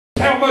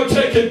how much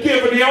they could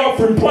give in the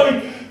offering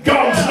plate.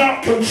 God's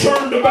not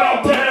concerned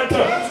about that.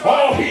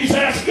 All He's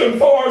asking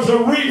for is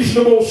a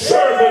reasonable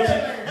service.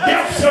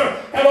 Yes, sir.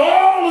 And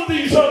all of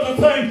these other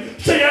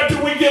things. See,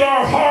 after we get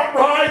our heart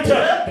right,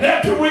 and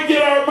after we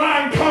get our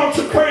mind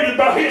consecrated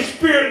by His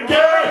Spirit,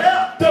 Gary,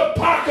 the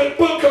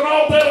pocketbook and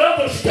all that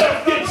other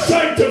stuff gets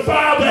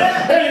sanctified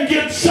and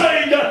gets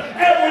saved,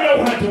 and we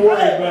don't have to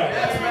worry about it.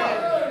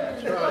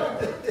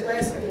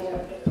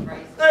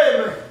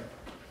 Amen.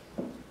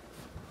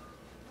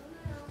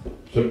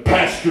 The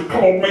pastor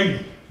called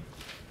me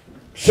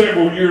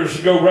several years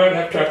ago, right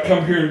after I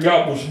come here and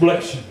God was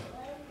blessing.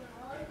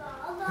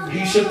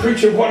 He said,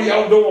 "Preacher, what are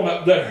y'all doing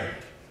up there?"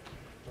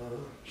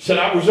 He said,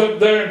 "I was up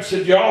there and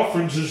said, your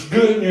offerings is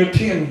good and your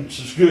attendance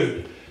is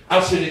good." I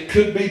said, "It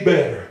could be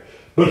better,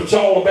 but it's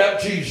all about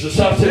Jesus."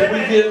 I said, "We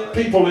get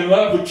people in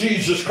love with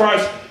Jesus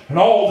Christ and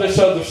all this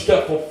other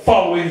stuff will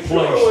fall in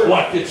place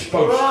like it's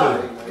supposed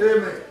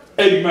to."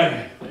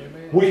 Amen.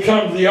 We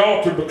come to the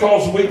altar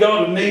because we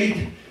got a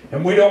need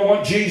and we don't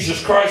want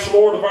Jesus Christ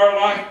Lord of our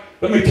life.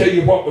 Let me tell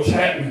you what was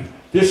happening.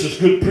 This is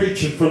good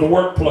preaching for the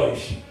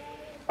workplace.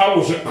 I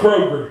was at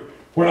Kroger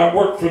when I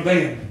worked for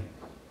them.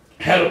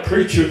 Had a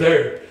preacher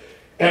there.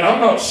 And I'm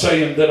not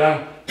saying that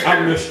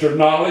I'm Mr.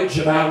 Knowledge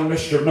and I'm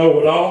Mr.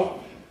 Know-it-all.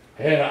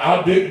 And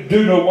I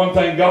do know one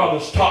thing. God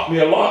has taught me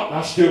a lot, and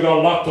I still got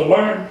a lot to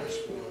learn.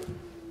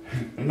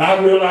 And I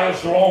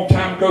realized a long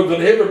time ago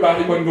that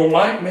everybody wasn't going to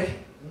like me.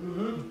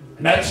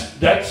 And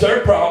that's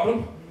their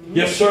problem.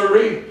 Yes,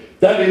 sir.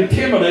 That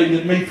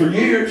intimidated me for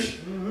years.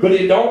 But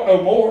it don't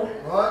no more.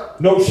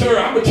 No, sir,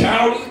 I'm a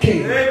child of the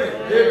King.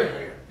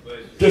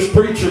 This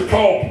preacher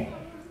called.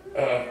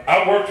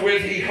 I worked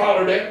with, he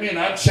hollered at me, and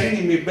I'd seen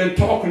him. He'd been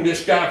talking to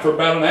this guy for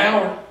about an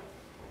hour.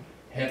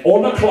 And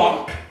on the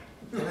clock.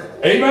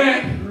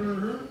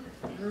 Amen.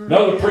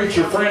 Another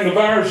preacher friend of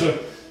ours,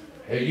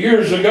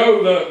 years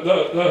ago,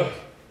 the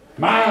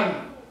mine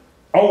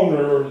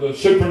owner or the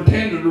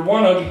superintendent or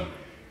one of them,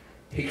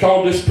 he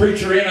called this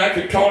preacher in. I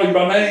could call him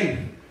by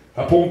name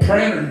up on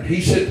printer. And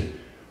he said,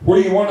 "Where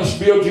you want us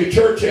to build your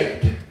church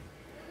at?"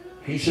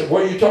 He said,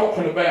 "What are you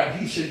talking about?"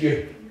 He said,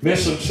 "You're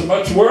missing so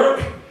much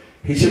work."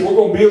 He said, "We're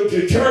going to build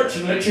your church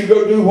and let you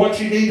go do what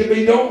you need to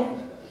be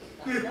doing."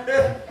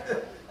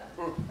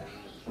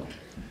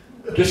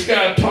 This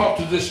guy talked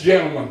to this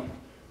gentleman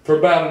for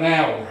about an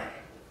hour.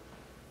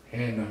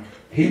 And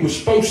he was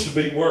supposed to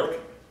be working.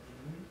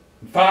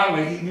 And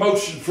finally, he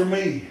motioned for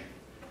me.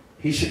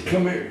 He said,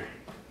 "Come here."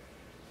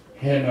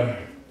 And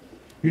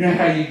you know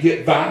how you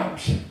get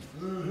vibes?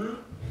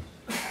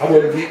 I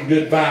wasn't getting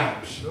good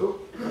vibes.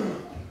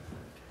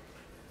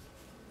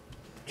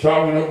 So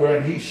I went over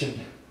and he said,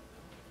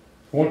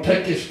 "I want to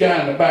take this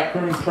guy in the back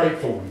room and pray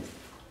for him."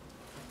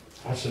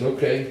 I said,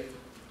 "Okay."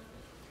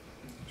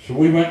 So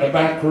we went in the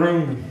back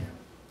room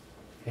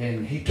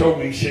and he told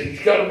me, he said, "He's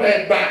got a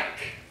bad back."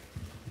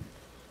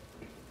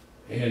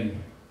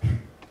 And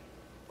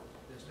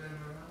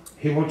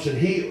he wants it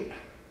healed.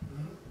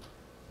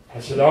 I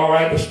said, "All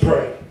right, let's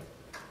pray."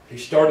 He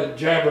started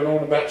jabbering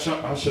on about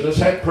something. I said, "Let's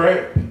have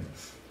prayer."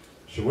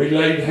 So we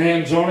laid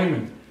hands on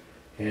him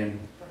and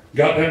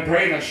got done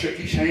praying. I shook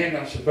his hand.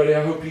 I said, "Buddy,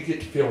 I hope you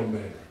get to feeling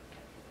better."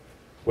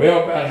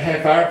 Well, about a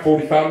half hour,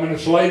 45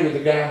 minutes later, the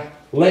guy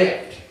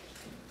left.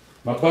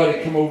 My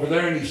buddy come over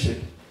there and he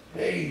said,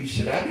 "Hey," he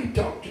said, "I need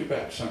to talk to you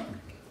about something."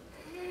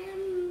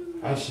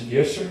 I said,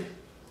 "Yes, sir."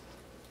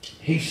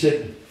 He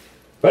said,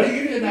 "Buddy,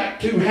 you didn't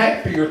act too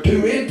happy or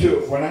too into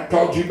it when I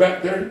called you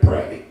back there to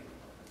pray."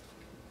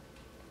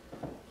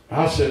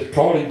 I said,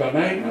 called him by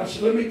name. I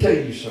said, "Let me tell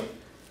you something."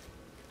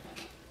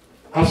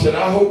 I said,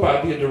 "I hope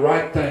I did the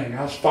right thing.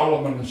 I was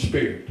following the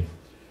Spirit."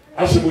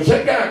 I said, "Was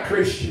that guy a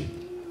Christian?"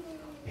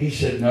 He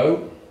said,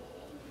 "No."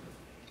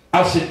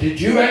 I said,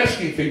 "Did you ask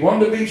him if he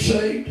wanted to be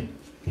saved?"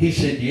 He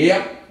said,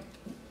 "Yeah."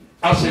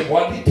 I said,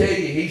 "What did he tell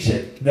you?" He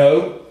said,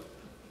 "No."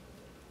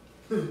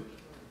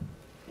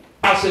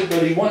 I said,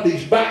 "But he wanted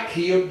his back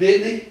healed,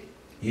 didn't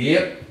he?"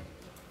 "Yep."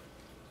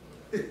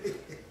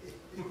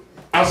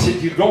 I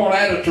said, "You're going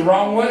at it the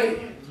wrong way.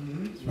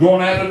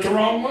 Going at it the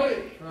wrong way."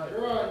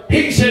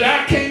 He said,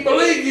 "I can't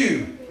believe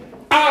you."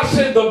 I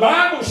said, "The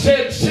Bible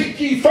said, seek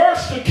ye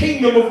first the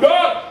kingdom of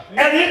God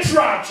and its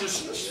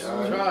righteousness."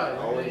 Amen.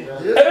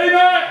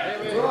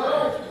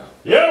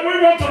 Yeah,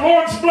 we want the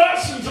Lord's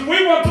blessings and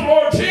we want the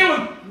Lord's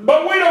healing,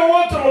 but we don't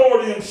want the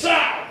Lord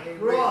inside.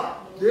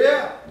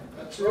 Yeah,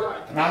 that's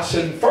right. And I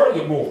said, and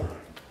furthermore,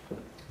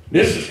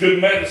 this is good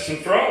medicine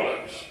for all of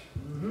us.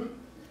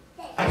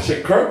 I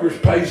said, Kroger's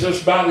pays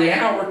us by the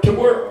hour to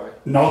work,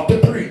 not to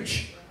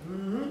preach.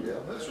 Yeah,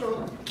 that's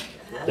right.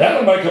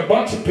 That'll make a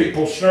bunch of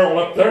people snarl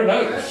up their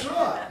nose. That's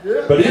right.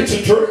 Yeah. But it's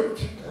the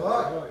truth.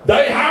 Right.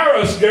 They hire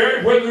us,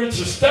 Gary, whether it's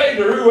a state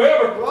or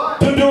whoever,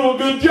 to do a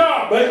good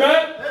job.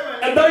 Amen?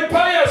 And they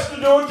pay us to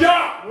do a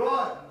job.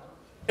 Right.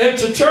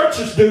 It's the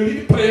church's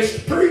duty to pay us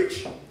to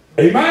preach.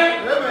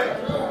 Amen? Amen.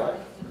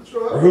 That's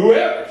right. Or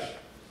whoever's.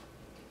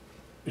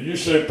 Did you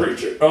say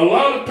preacher? A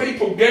lot of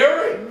people,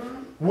 Gary,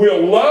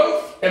 will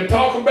loaf and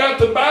talk about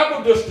the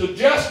Bible just to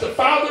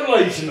justify their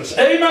laziness.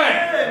 Amen.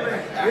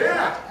 Amen.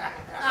 Yeah.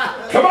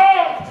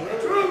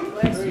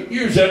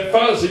 Here's that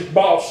fuzzy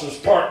boss that's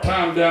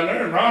part-time down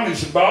there, and Ronnie's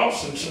the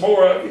boss, and some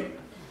more of you.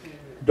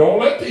 Don't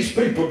let these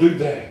people do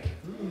that.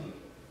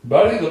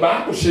 Buddy, the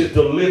Bible says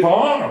to live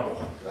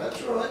honorable.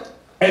 That's right.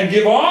 And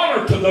give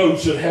honor to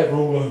those that have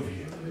rule over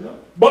you.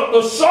 But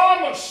the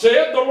psalmist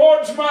said, the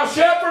Lord's my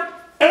shepherd,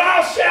 and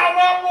I shall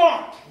not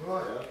want.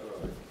 Right.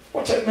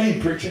 What's that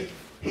mean, preacher?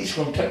 He's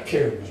going to take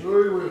care of me.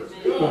 Sure he will.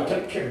 He's going to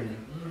take care of me.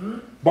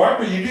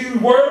 Barbara, you do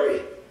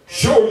worry?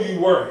 Sure you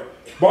worry.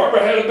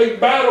 Barbara had a big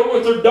battle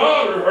with her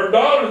daughter. Her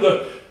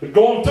daughter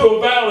going through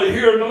a valley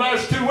here in the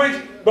last 2 weeks.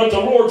 But the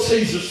Lord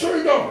sees us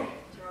through, don't we?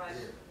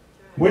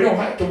 We don't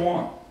have to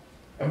want.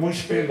 And we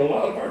spend a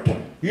lot of our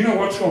time. You know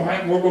what's going to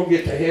happen? We're going to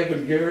get to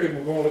heaven, Gary, and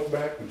we're going to look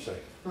back and say,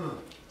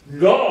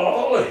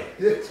 golly.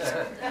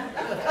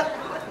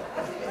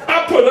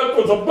 I put up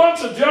with a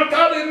bunch of junk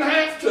I didn't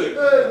have to.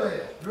 Amen.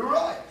 You're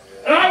right.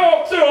 And I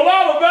walked through a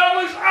lot of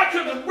valleys. I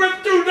could have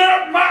went through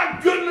there. My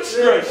goodness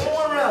gracious.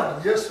 Going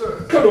around. Yes,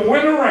 sir. Could have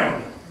went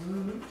around.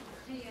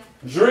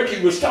 As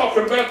Ricky was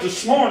talking about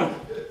this morning,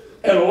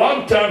 and a lot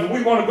of times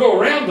we want to go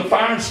around the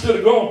fire instead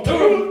of going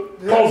to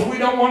it because we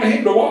don't want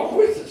him to walk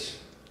with us.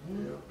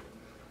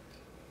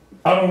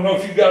 I don't know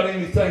if you got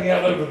anything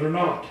out of it or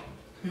not,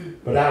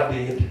 but I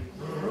did.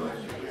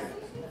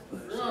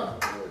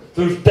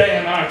 Those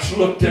Danites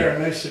looked there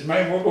and they said,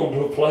 man, we're going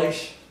to a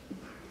place.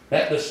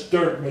 That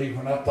disturbed me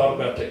when I thought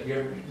about that,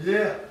 Gary.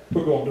 Yeah.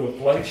 We're going to a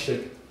place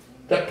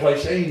that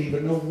place ain't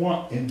even no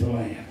want in the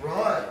land.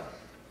 Right.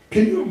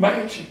 Can you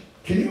imagine?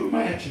 Can you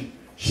imagine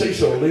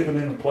Cecil living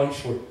in a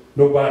place where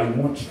nobody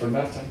wants for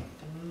nothing?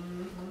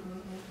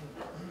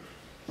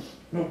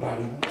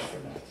 Nobody wants for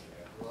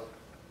nothing.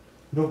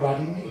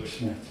 Nobody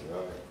needs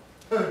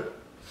nothing.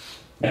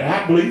 And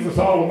I believe with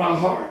all of my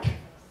heart,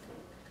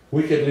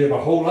 we could live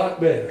a whole lot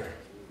better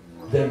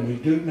than we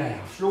do now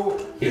Sure.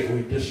 if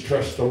we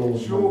distrust the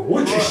Lord. Sure.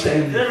 Would you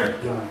stand there?